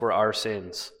for our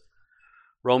sins.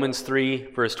 Romans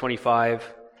 3, verse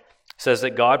 25 says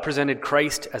that God presented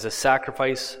Christ as a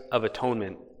sacrifice of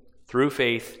atonement through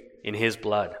faith in his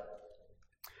blood.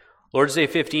 Lord's Day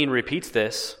 15 repeats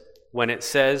this when it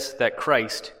says that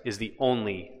Christ is the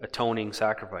only atoning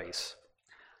sacrifice.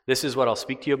 This is what I'll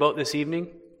speak to you about this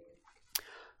evening.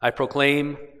 I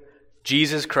proclaim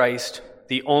Jesus Christ,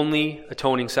 the only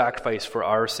atoning sacrifice for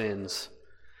our sins.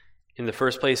 In the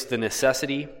first place, the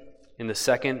necessity. In the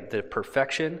second, the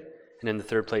perfection. And in the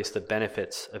third place, the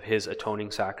benefits of his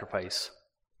atoning sacrifice.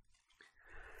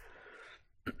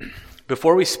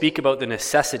 Before we speak about the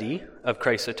necessity of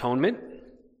Christ's atonement,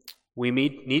 we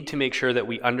need to make sure that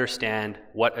we understand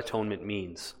what atonement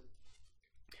means.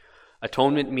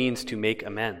 Atonement means to make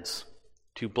amends,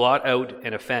 to blot out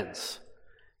an offense,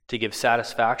 to give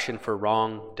satisfaction for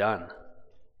wrong done,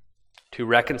 to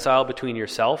reconcile between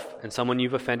yourself and someone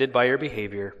you've offended by your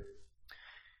behavior.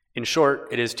 In short,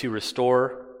 it is to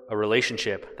restore a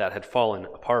relationship that had fallen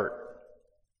apart.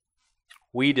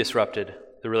 We disrupted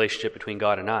the relationship between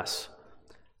God and us.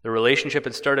 The relationship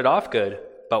had started off good,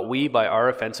 but we, by our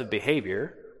offensive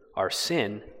behavior, our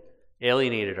sin,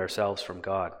 alienated ourselves from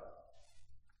God.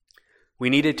 We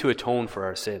needed to atone for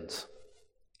our sins.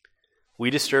 We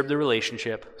disturbed the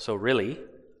relationship, so really,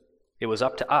 it was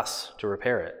up to us to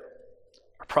repair it.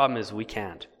 Our problem is we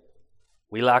can't.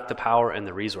 We lack the power and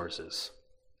the resources.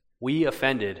 We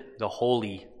offended the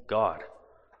holy God.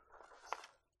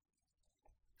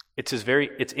 It's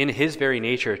in his very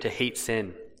nature to hate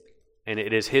sin, and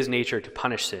it is his nature to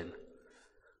punish sin.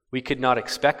 We could not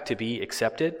expect to be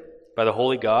accepted by the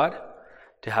holy God,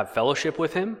 to have fellowship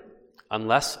with him,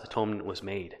 unless atonement was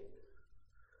made.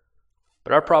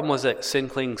 But our problem was that sin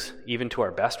clings even to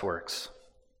our best works.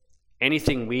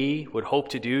 Anything we would hope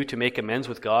to do to make amends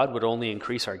with God would only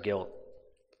increase our guilt,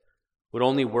 would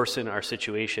only worsen our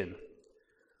situation.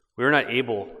 We were not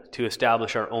able to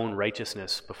establish our own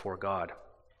righteousness before God.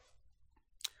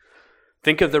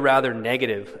 Think of the rather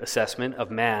negative assessment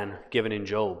of man given in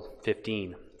Job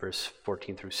 15, verse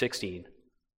 14 through 16.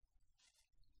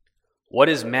 What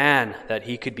is man that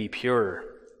he could be pure,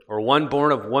 or one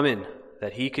born of woman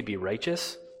that he could be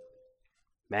righteous?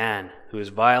 Man who is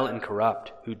vile and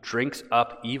corrupt, who drinks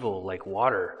up evil like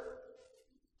water.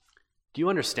 Do you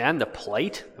understand the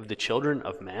plight of the children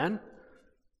of man?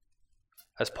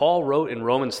 As Paul wrote in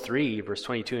Romans 3, verse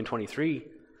 22 and 23,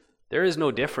 there is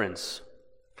no difference,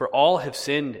 for all have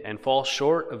sinned and fall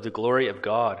short of the glory of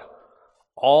God.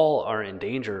 All are in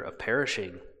danger of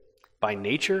perishing. By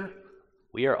nature,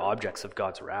 we are objects of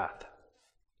God's wrath.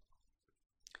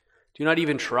 Do not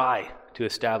even try to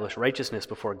establish righteousness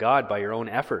before God by your own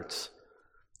efforts.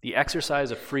 The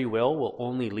exercise of free will will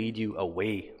only lead you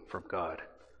away from God.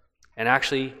 And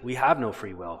actually, we have no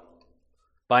free will.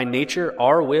 By nature,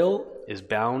 our will is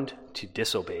bound to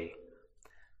disobey.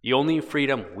 The only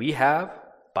freedom we have,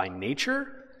 by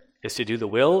nature, is to do the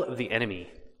will of the enemy,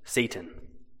 Satan.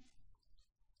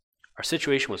 Our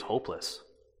situation was hopeless,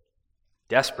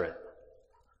 desperate.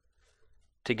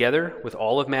 Together with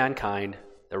all of mankind,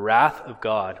 the wrath of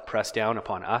God pressed down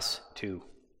upon us too.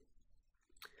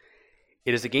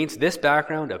 It is against this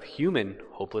background of human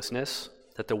hopelessness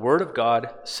that the Word of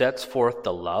God sets forth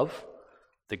the love,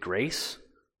 the grace,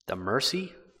 the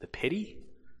mercy, the pity,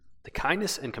 the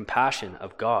kindness and compassion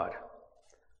of God.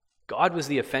 God was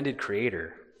the offended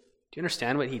creator. Do you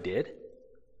understand what he did?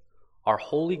 Our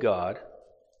holy God,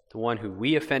 the one who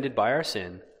we offended by our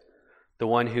sin, the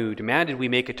one who demanded we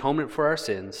make atonement for our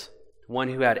sins, the one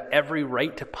who had every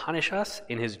right to punish us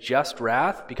in his just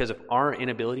wrath because of our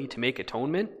inability to make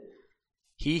atonement,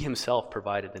 he himself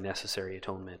provided the necessary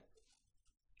atonement.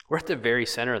 We're at the very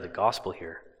center of the gospel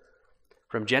here.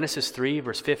 From Genesis 3,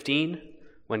 verse 15,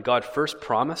 when God first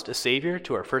promised a Savior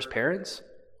to our first parents,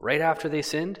 right after they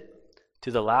sinned,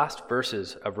 to the last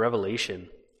verses of Revelation,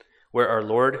 where our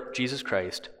Lord Jesus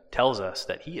Christ tells us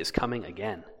that he is coming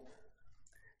again.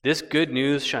 This good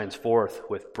news shines forth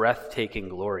with breathtaking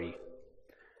glory.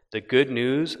 The good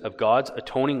news of God's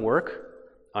atoning work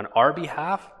on our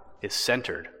behalf is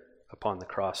centered upon the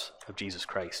cross of Jesus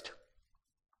Christ.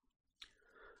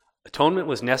 Atonement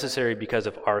was necessary because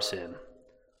of our sin.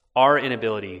 Our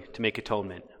inability to make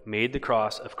atonement made the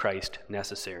cross of Christ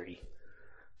necessary.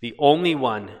 The only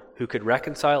one who could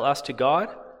reconcile us to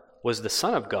God was the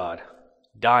Son of God,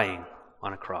 dying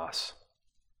on a cross.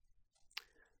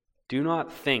 Do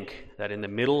not think that in the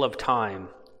middle of time,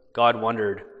 God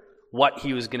wondered what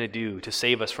he was going to do to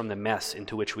save us from the mess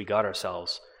into which we got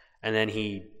ourselves, and then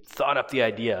he thought up the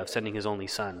idea of sending his only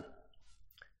Son.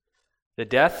 The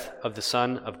death of the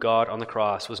Son of God on the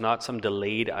cross was not some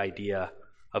delayed idea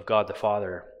of God the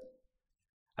Father.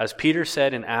 As Peter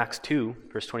said in Acts 2,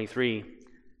 verse 23,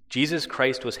 Jesus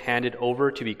Christ was handed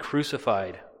over to be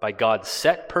crucified by God's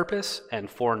set purpose and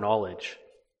foreknowledge.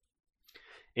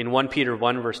 In 1 Peter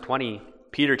 1, verse 20,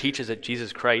 Peter teaches that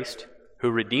Jesus Christ, who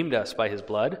redeemed us by his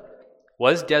blood,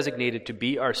 was designated to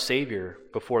be our Savior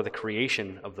before the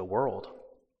creation of the world.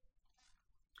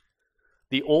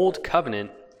 The Old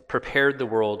Covenant prepared the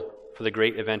world for the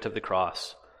great event of the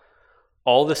cross.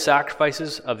 All the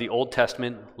sacrifices of the Old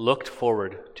Testament looked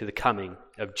forward to the coming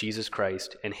of Jesus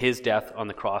Christ and his death on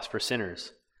the cross for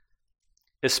sinners.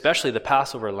 Especially the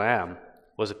Passover lamb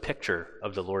was a picture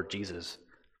of the Lord Jesus.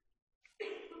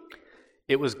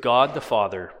 It was God the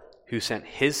Father who sent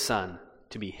his Son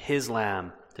to be his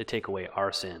lamb to take away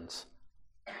our sins.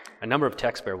 A number of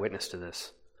texts bear witness to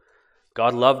this.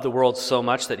 God loved the world so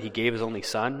much that he gave his only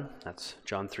Son. That's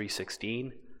John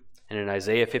 3:16. And in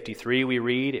Isaiah 53 we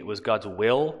read, it was God's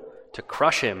will to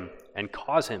crush him and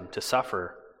cause him to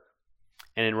suffer.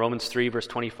 And in Romans 3 verse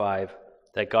 25,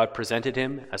 that God presented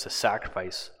him as a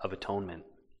sacrifice of atonement.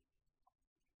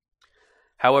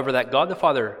 However, that God the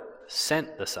Father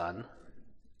sent the Son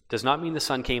does not mean the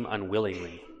Son came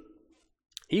unwillingly.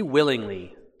 He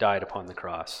willingly died upon the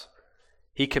cross.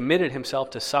 He committed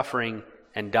himself to suffering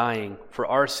and dying for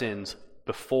our sins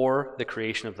before the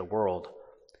creation of the world.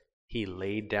 He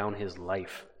laid down his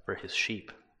life for his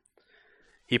sheep.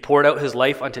 He poured out his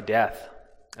life unto death.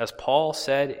 As Paul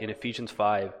said in Ephesians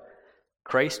 5,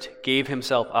 Christ gave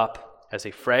himself up as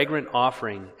a fragrant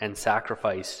offering and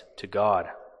sacrifice to God.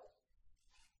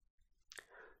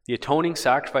 The atoning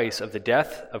sacrifice of the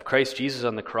death of Christ Jesus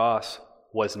on the cross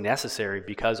was necessary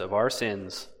because of our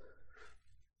sins.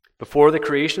 Before the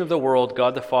creation of the world,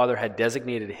 God the Father had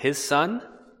designated his Son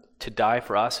to die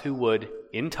for us who would,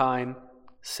 in time,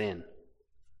 sin.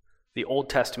 The Old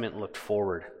Testament looked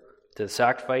forward to the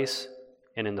sacrifice,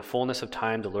 and in the fullness of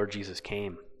time, the Lord Jesus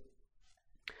came.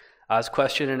 As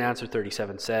question and answer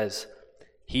 37 says,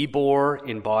 he bore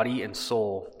in body and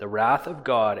soul the wrath of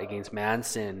God against man's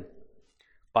sin.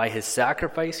 By his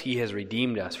sacrifice, he has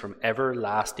redeemed us from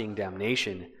everlasting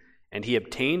damnation, and he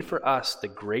obtained for us the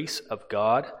grace of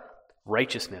God,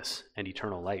 righteousness, and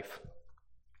eternal life.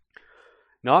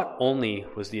 Not only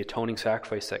was the atoning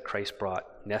sacrifice that Christ brought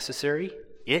necessary,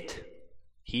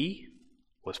 he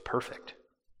was perfect.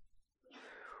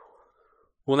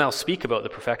 We'll now speak about the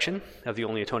perfection of the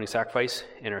only atoning sacrifice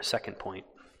in our second point.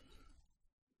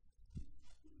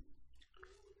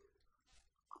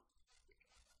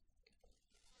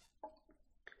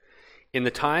 In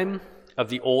the time of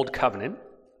the Old Covenant,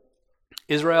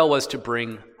 Israel was to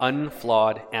bring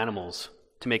unflawed animals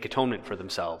to make atonement for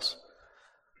themselves.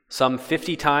 Some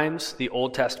 50 times the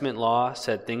Old Testament law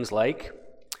said things like,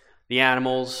 the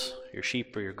animals, your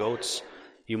sheep or your goats,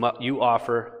 you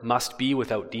offer must be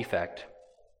without defect.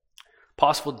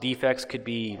 Possible defects could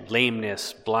be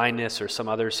lameness, blindness, or some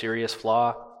other serious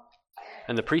flaw.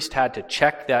 And the priest had to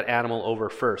check that animal over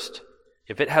first.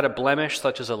 If it had a blemish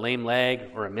such as a lame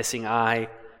leg or a missing eye,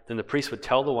 then the priest would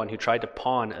tell the one who tried to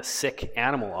pawn a sick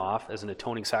animal off as an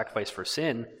atoning sacrifice for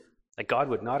sin that God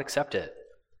would not accept it,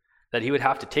 that he would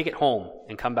have to take it home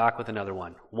and come back with another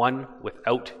one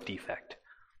without defect.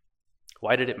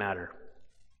 Why did it matter?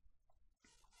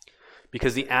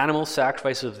 Because the animal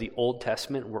sacrifices of the Old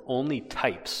Testament were only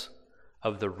types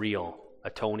of the real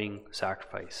atoning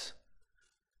sacrifice.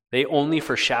 They only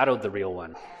foreshadowed the real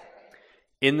one.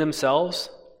 In themselves,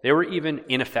 they were even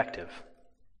ineffective.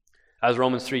 As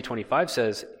Romans 3:25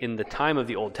 says, in the time of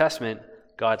the Old Testament,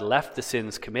 God left the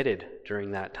sins committed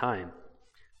during that time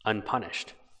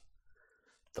unpunished.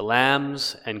 The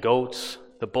lambs and goats,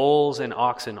 the bulls and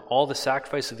oxen, all the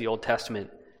sacrifices of the Old Testament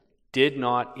did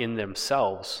not in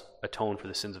themselves atone for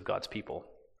the sins of God's people.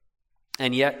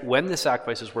 And yet, when the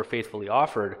sacrifices were faithfully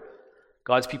offered,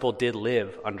 God's people did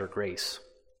live under grace.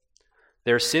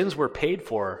 Their sins were paid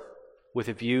for with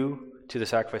a view to the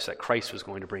sacrifice that Christ was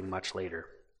going to bring much later.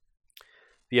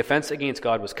 The offense against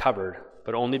God was covered,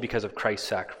 but only because of Christ's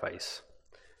sacrifice.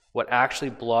 What actually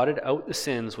blotted out the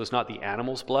sins was not the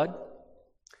animal's blood.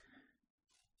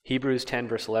 Hebrews 10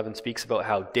 verse 11 speaks about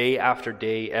how day after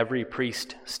day every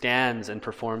priest stands and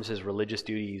performs his religious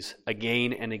duties.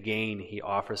 Again and again he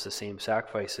offers the same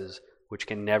sacrifices, which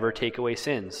can never take away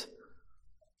sins.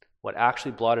 What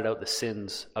actually blotted out the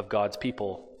sins of God's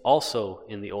people, also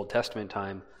in the Old Testament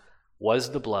time, was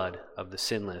the blood of the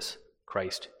sinless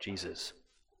Christ Jesus.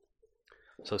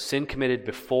 So sin committed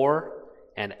before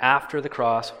and after the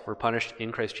cross were punished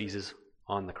in Christ Jesus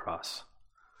on the cross.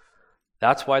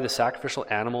 That's why the sacrificial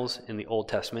animals in the Old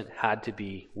Testament had to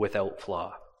be without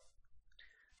flaw.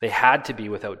 They had to be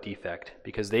without defect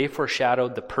because they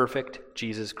foreshadowed the perfect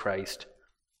Jesus Christ.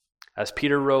 As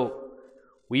Peter wrote,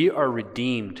 "We are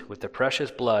redeemed with the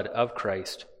precious blood of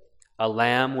Christ, a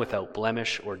lamb without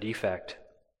blemish or defect."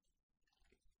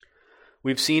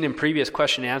 We've seen in previous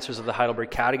question and answers of the Heidelberg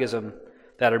Catechism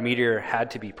that our mediator had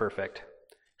to be perfect,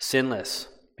 sinless,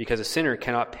 because a sinner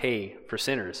cannot pay for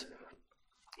sinners.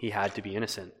 He had to be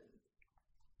innocent.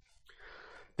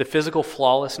 The physical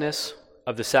flawlessness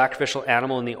of the sacrificial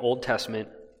animal in the Old Testament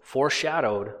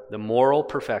foreshadowed the moral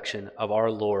perfection of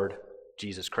our Lord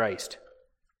Jesus Christ,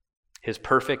 his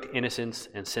perfect innocence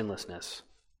and sinlessness.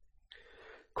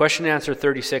 Question and answer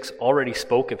 36 already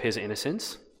spoke of his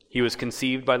innocence. He was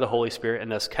conceived by the Holy Spirit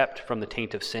and thus kept from the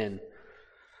taint of sin.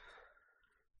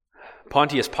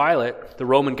 Pontius Pilate, the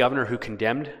Roman governor who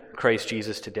condemned Christ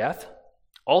Jesus to death,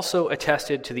 also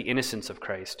attested to the innocence of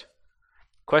Christ.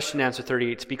 Question and answer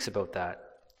 38 speaks about that.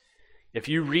 If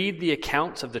you read the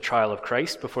accounts of the trial of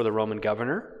Christ before the Roman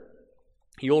governor,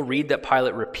 you'll read that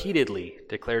Pilate repeatedly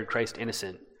declared Christ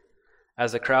innocent.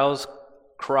 As the crowds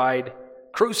cried,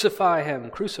 "Crucify him,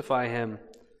 crucify him,"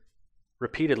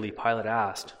 repeatedly Pilate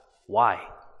asked,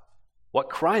 "Why? What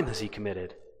crime has he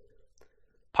committed?"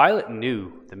 Pilate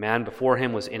knew the man before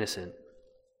him was innocent.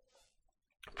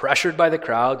 Pressured by the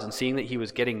crowds and seeing that he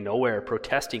was getting nowhere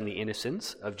protesting the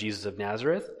innocence of Jesus of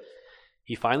Nazareth,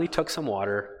 he finally took some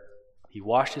water, he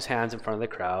washed his hands in front of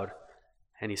the crowd,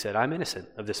 and he said, "I'm innocent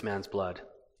of this man's blood.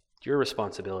 It's your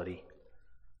responsibility."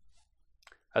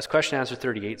 As question and answer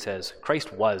 38 says,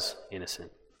 Christ was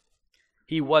innocent.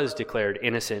 He was declared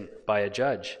innocent by a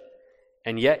judge,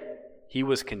 and yet he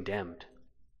was condemned.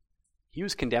 He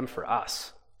was condemned for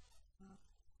us.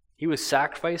 He was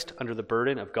sacrificed under the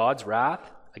burden of God's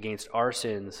wrath against our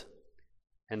sins,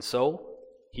 and so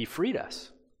he freed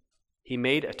us. He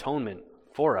made atonement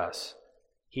for us.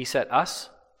 He set us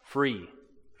free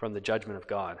from the judgment of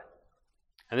God.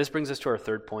 And this brings us to our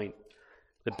third point,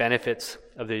 the benefits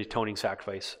of the atoning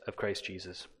sacrifice of Christ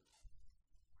Jesus.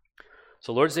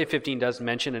 So Lord's Day 15 does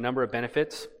mention a number of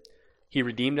benefits. He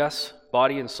redeemed us,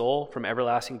 body and soul, from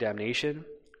everlasting damnation.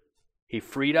 He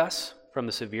freed us from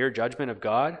the severe judgment of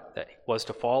God that was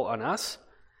to fall on us.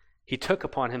 He took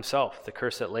upon himself the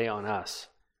curse that lay on us.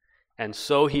 And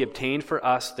so he obtained for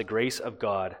us the grace of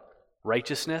God,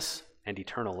 righteousness, and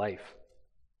eternal life.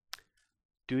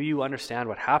 Do you understand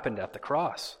what happened at the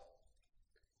cross?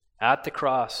 At the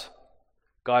cross,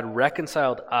 God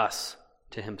reconciled us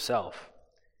to himself.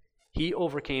 He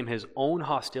overcame his own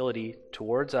hostility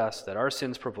towards us that our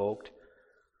sins provoked.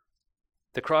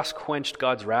 The cross quenched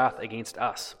God's wrath against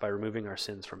us by removing our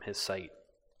sins from his sight.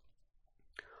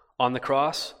 On the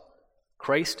cross,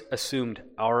 Christ assumed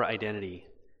our identity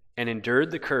and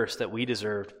endured the curse that we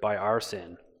deserved by our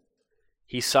sin.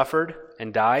 He suffered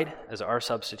and died as our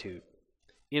substitute,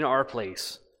 in our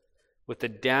place, with the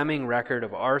damning record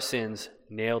of our sins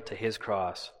nailed to his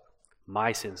cross,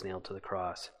 my sins nailed to the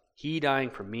cross, he dying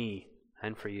for me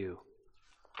and for you.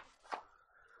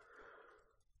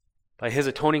 By his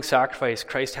atoning sacrifice,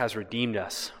 Christ has redeemed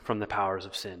us from the powers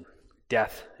of sin,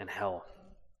 death, and hell.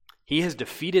 He has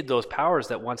defeated those powers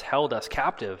that once held us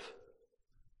captive.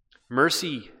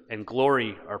 Mercy and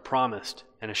glory are promised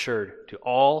and assured to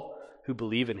all who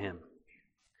believe in him.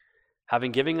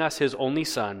 Having given us his only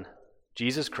Son,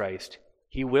 Jesus Christ,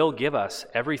 he will give us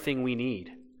everything we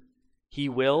need. He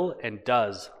will and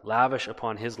does lavish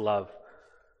upon us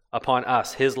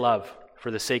his love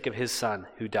for the sake of his Son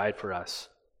who died for us.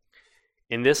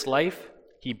 In this life,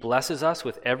 he blesses us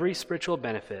with every spiritual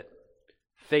benefit,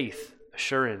 faith,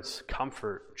 assurance,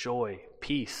 comfort, joy,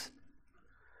 peace.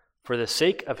 For the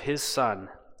sake of his Son,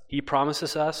 he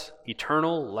promises us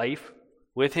eternal life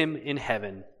with him in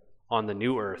heaven on the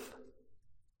new earth.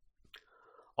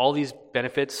 All these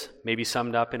benefits may be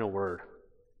summed up in a word: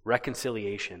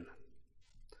 reconciliation.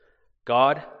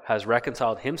 God has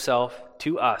reconciled himself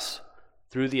to us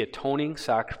through the atoning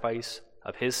sacrifice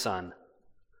of his Son.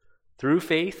 Through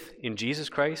faith in Jesus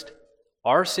Christ,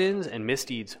 our sins and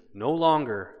misdeeds no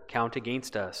longer count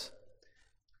against us.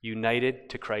 United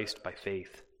to Christ by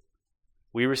faith,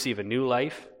 we receive a new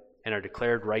life and are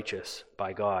declared righteous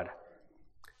by God.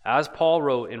 As Paul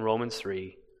wrote in Romans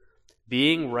 3,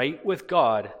 being right with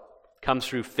God comes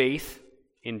through faith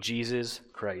in Jesus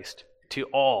Christ to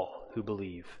all who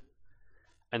believe.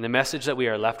 And the message that we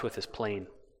are left with is plain.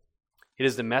 It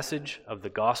is the message of the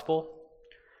gospel,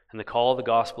 and the call of the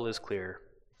gospel is clear.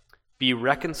 Be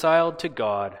reconciled to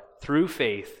God through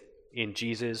faith in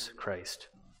Jesus Christ.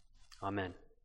 Amen.